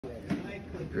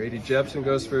Grady Jeppesen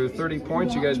goes for 30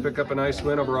 points. You guys pick up a nice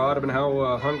win over Audubon.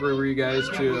 How hungry were you guys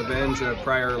to avenge a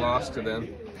prior loss to them?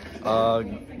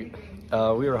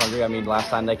 We were hungry. I mean, last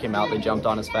time they came out, they jumped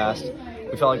on us fast.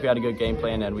 We felt like we had a good game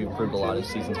plan, and we've improved a lot as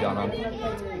the season's gone on.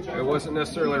 It wasn't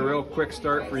necessarily a real quick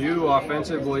start for you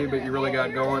offensively, but you really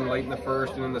got going late in the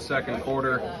first and in the second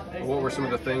quarter. What were some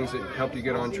of the things that helped you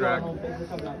get on track?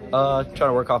 Trying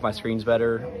to work off my screens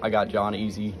better. I got John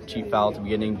easy, cheap foul at the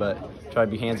beginning, but try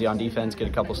to be handsy on defense, get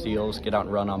a couple steals, get out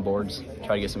and run on boards,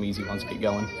 try to get some easy ones to get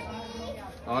going.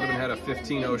 Audubon had a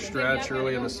 15-0 stretch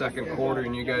early in the second quarter,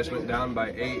 and you guys went down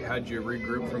by 8. How'd you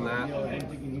regroup from that?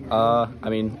 I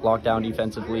mean, lock down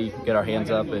defensively, get our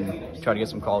hands up, and try to get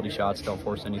some quality shots, don't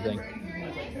force anything.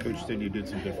 Coach said you did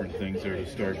some different things there to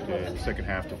start the second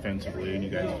half defensively, and you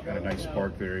guys had a nice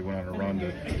spark there. You went on a run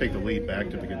to take the lead back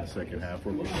to begin the second half.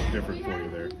 What was different for you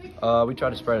there? We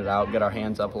tried to spread it out, get our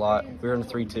hands up a lot. We were in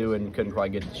 3-2 and couldn't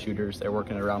quite get to the shooters. They were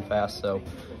working it around fast, so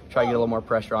try to get a little more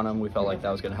pressure on them. We felt like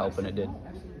that was going to help, and it did.